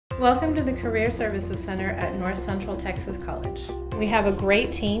Welcome to the Career Services Center at North Central Texas College. We have a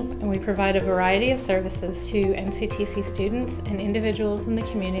great team and we provide a variety of services to MCTC students and individuals in the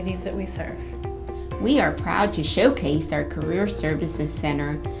communities that we serve. We are proud to showcase our Career Services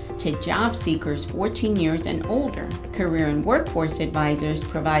Center to job seekers 14 years and older. Career and workforce advisors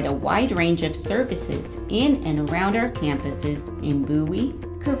provide a wide range of services in and around our campuses in Bowie,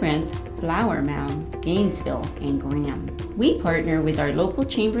 Corinth, Flower Mound, Gainesville, and Graham. We partner with our local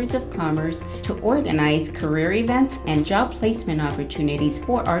chambers of commerce to organize career events and job placement opportunities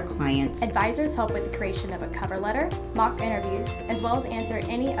for our clients. Advisors help with the creation of a cover letter, mock interviews, as well as answer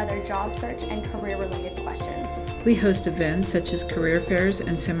any other job search and career-related questions. We host events such as career fairs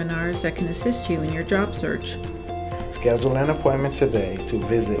and seminars that can assist you in your job search. Schedule an appointment today to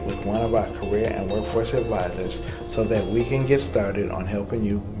visit with one of our career and workforce advisors so that we can get started on helping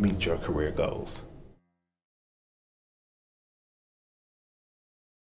you meet your career goals.